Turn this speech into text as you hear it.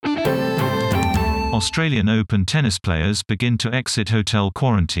Australian Open tennis players begin to exit hotel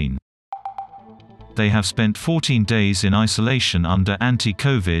quarantine. They have spent 14 days in isolation under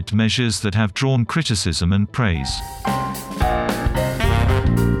anti-COVID measures that have drawn criticism and praise.